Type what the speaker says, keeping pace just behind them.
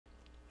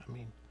I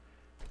mean,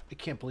 I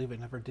can't believe I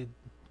never did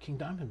King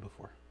Diamond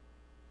before.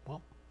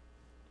 Well,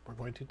 we're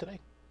going to today.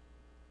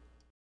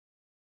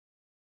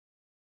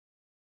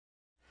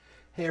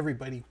 Hey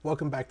everybody,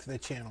 welcome back to the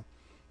channel.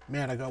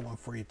 Man, I got one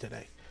for you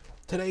today.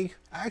 Today's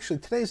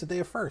the day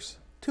of firsts.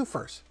 Two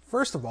firsts.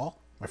 First of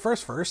all, my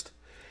first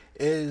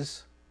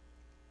is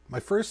my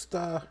first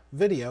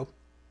video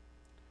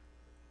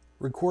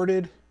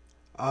recorded,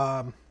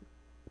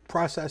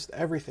 processed,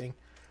 everything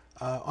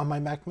on my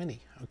Mac Mini.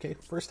 Okay,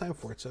 first time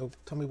for it, so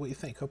tell me what you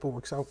think. Hope it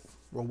works out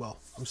real well.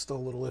 I'm still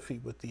a little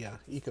iffy with the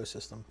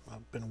ecosystem.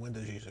 I've been a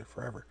Windows user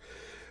forever.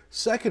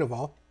 Second of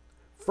all,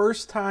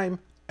 first time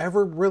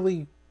ever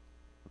really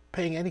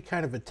paying any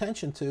kind of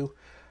attention to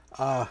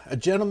a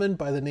gentleman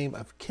by the name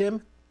of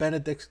Kim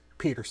Benedict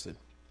Peterson,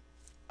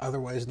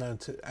 otherwise known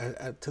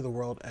to the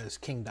world as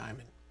King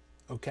Diamond.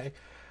 Okay,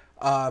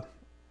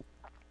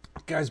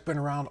 guy's been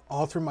around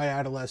all through my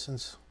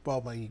adolescence,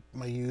 well,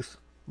 my youth,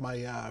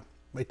 my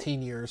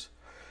teen years.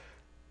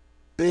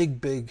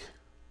 Big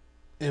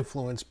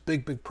influence,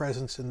 big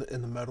presence in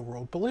the metal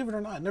world. Believe it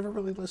or not, never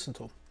really listened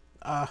to him.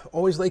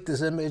 Always liked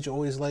his image.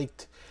 Always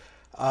liked.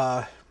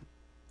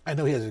 I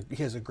know he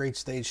has a great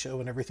stage show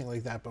and everything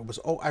like that. But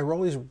I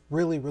always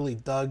really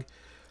dug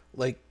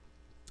like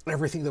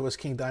everything that was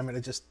King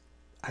Diamond.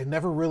 I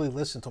never really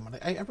listened to him.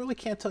 And I really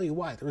can't tell you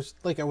why. There was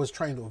like I was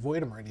trying to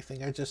avoid him or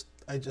anything. I just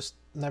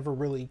never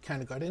really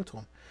kind of got into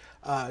him.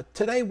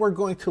 Today we're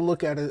going to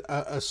look at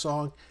a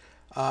song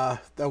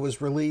that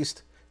was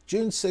released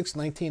June 6,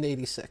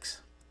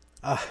 1986.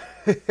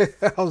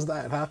 How's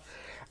that,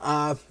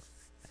 huh?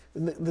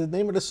 The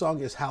name of the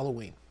song is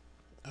Halloween.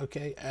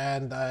 Okay,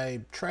 and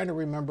I'm trying to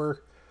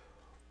remember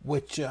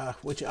which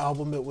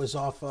album it was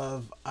off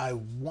of. I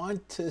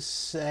want to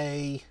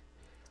say,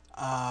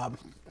 oh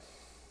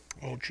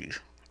geez,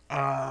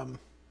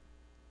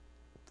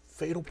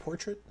 Fatal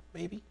Portrait,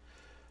 maybe.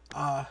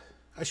 I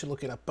should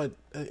look it up, but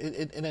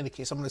in any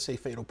case, I'm going to say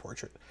Fatal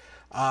Portrait.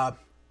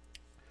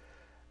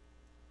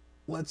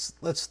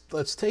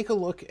 Let's take a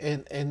look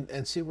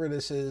and see where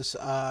this is.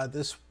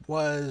 This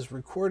was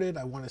recorded,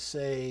 I want to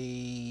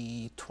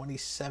say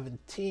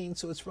 2017,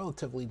 so it's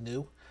relatively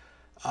new.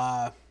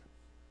 Like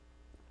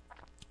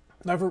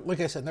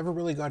I said, never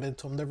really got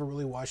into them, never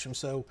really watched them,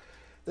 so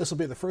this will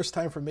be the first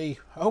time for me.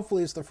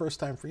 Hopefully it's the first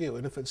time for you,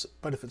 and if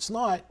it's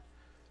not,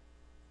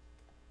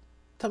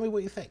 tell me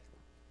what you think.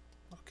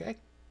 Okay,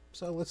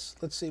 so let's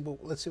see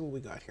what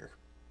we got here.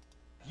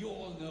 You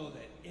all know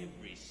that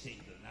every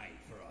single night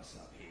for us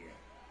up here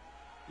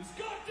is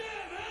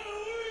goddamn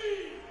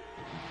Halloween!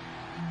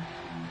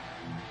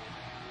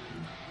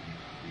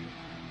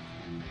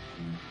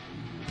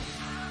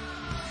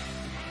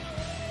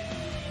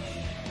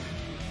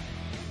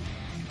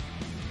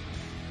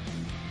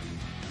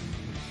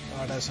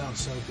 Oh, that sounds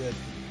so good.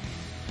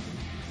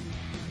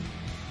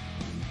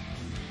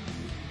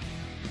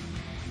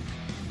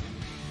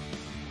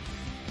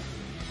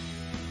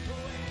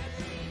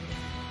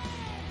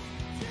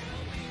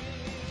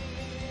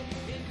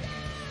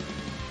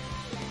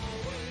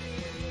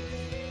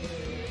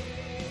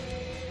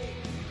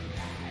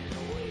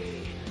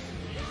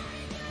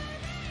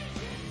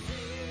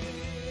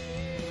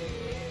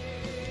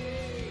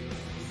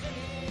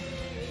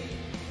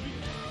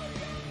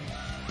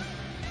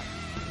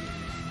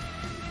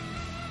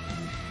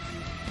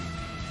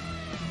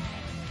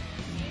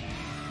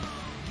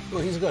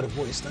 Well, he's got a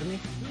voice, doesn't he?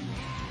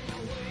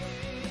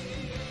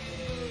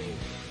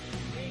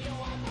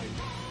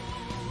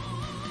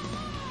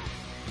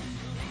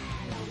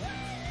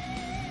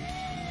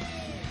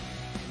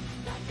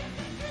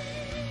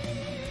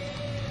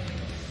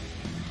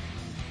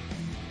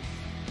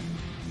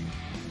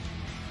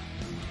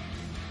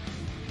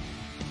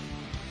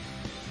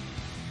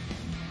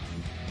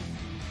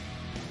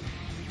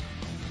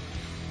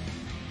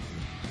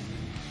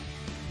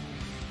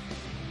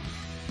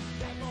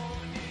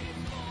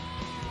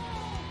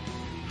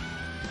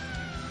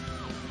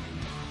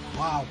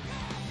 Wow.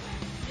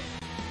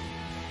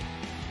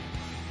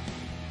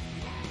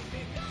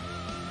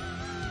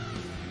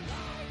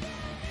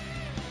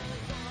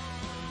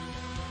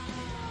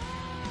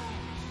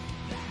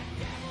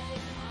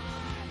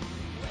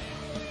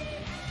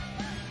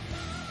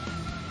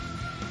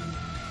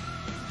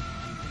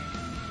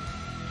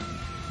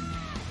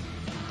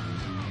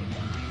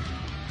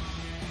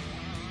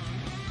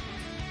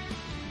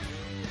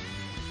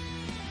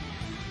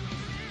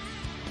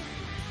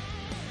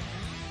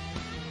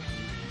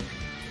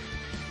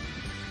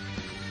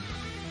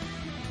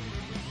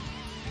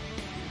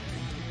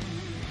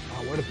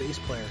 What a bass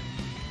player.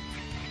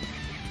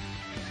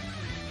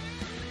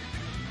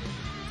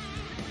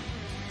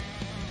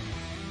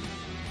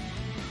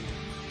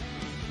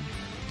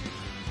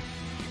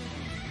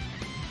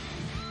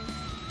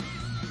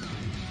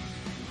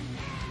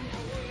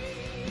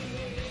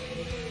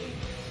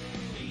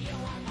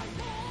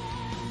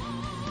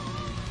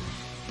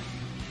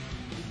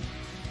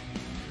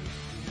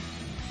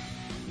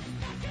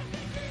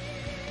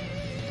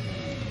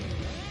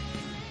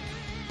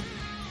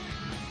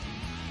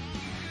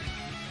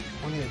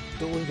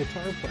 and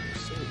guitar players.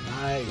 So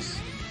nice.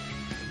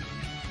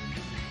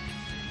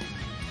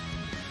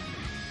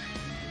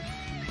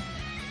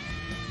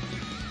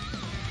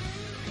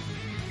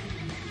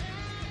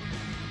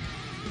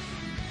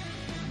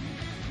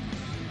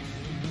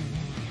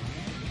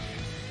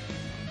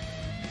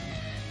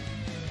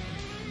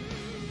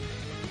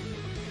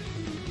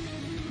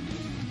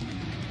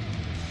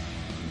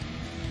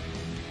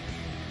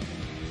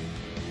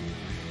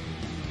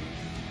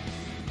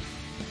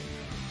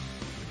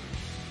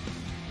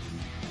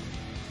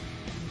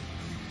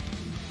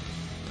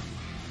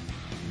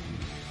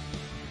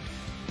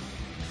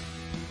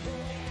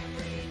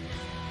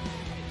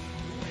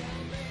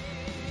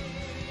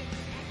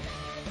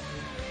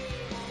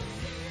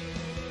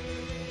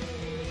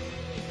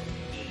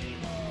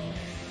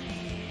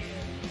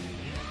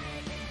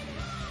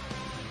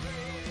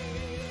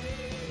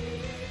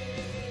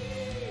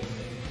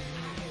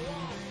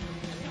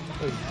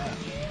 Oh, yeah.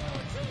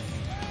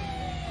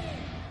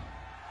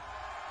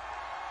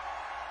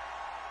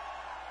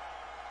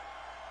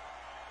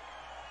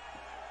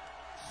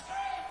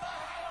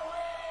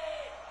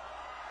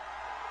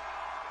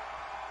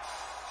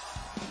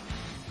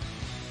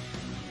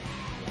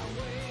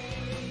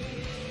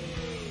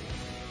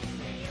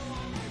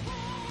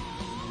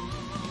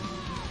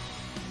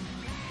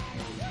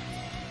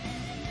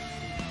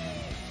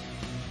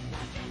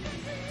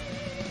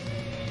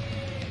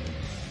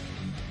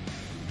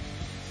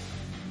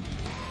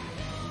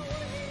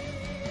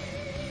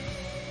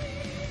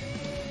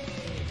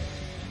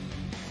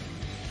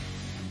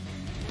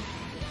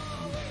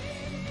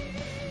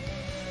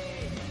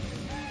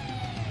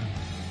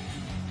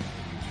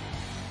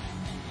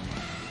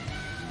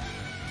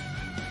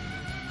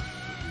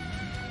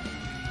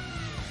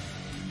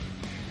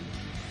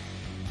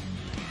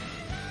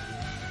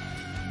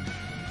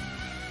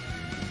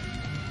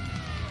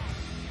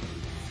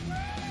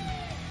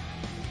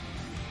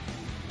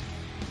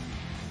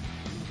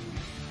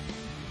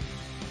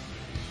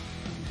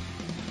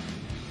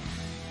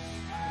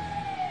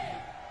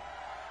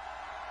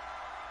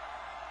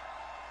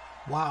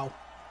 Wow.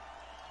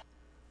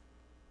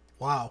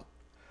 Wow.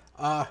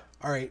 All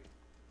right.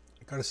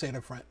 I gotta say it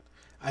up front.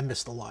 I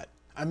missed a lot.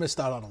 I missed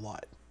out on a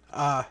lot.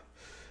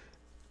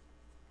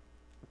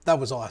 That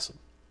was awesome.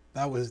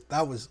 That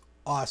was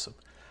awesome.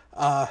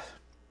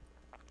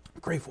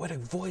 Great. What a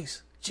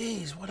voice.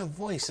 Jeez, what a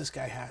voice this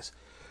guy has.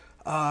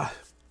 And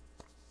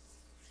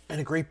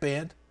a great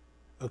band.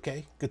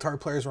 Okay. Guitar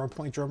players were on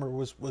point. Drummer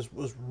was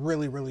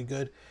really, really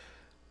good.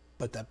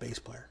 But that bass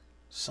player,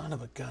 son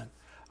of a gun.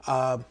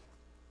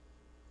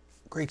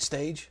 Great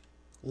stage.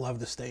 Love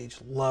the stage.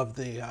 Love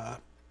the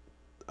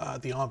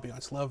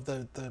ambiance. Love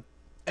the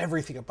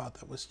everything about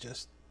that was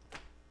just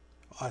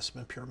awesome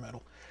and pure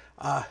metal.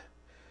 I'm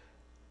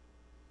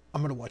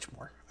gonna watch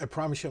more. I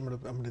promise you, I'm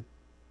gonna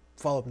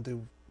follow up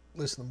and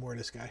listen to more of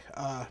this guy.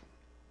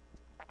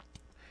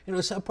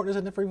 The sad part is I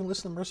never even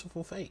listened to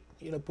Merciful Fate.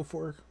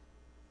 Before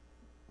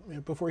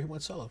he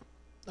went solo,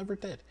 never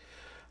did.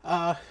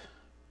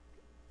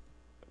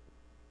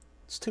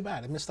 It's too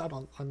bad. I missed out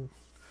on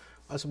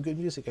some good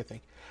music, I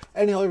think.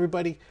 Anyhow,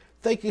 everybody,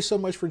 thank you so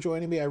much for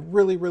joining me. I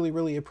really, really,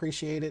 really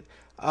appreciate it.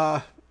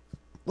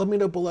 Let me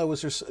know below,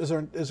 is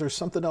there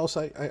something else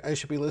I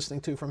should be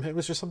listening to from him?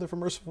 Is there something from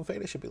Merciful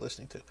Fate I should be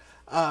listening to?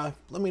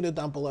 Let me know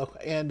down below.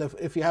 And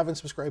if you haven't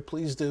subscribed,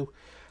 please do.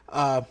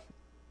 And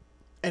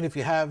if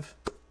you have,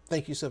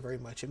 thank you so very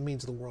much. It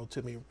means the world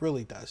to me. It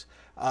really does.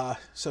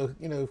 So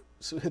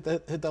hit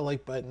that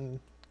like button,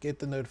 get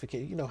the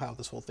notification. You know how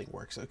this whole thing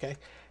works, okay?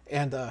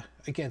 And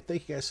again,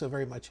 thank you guys so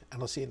very much,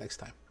 and I'll see you next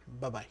time.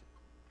 Bye-bye.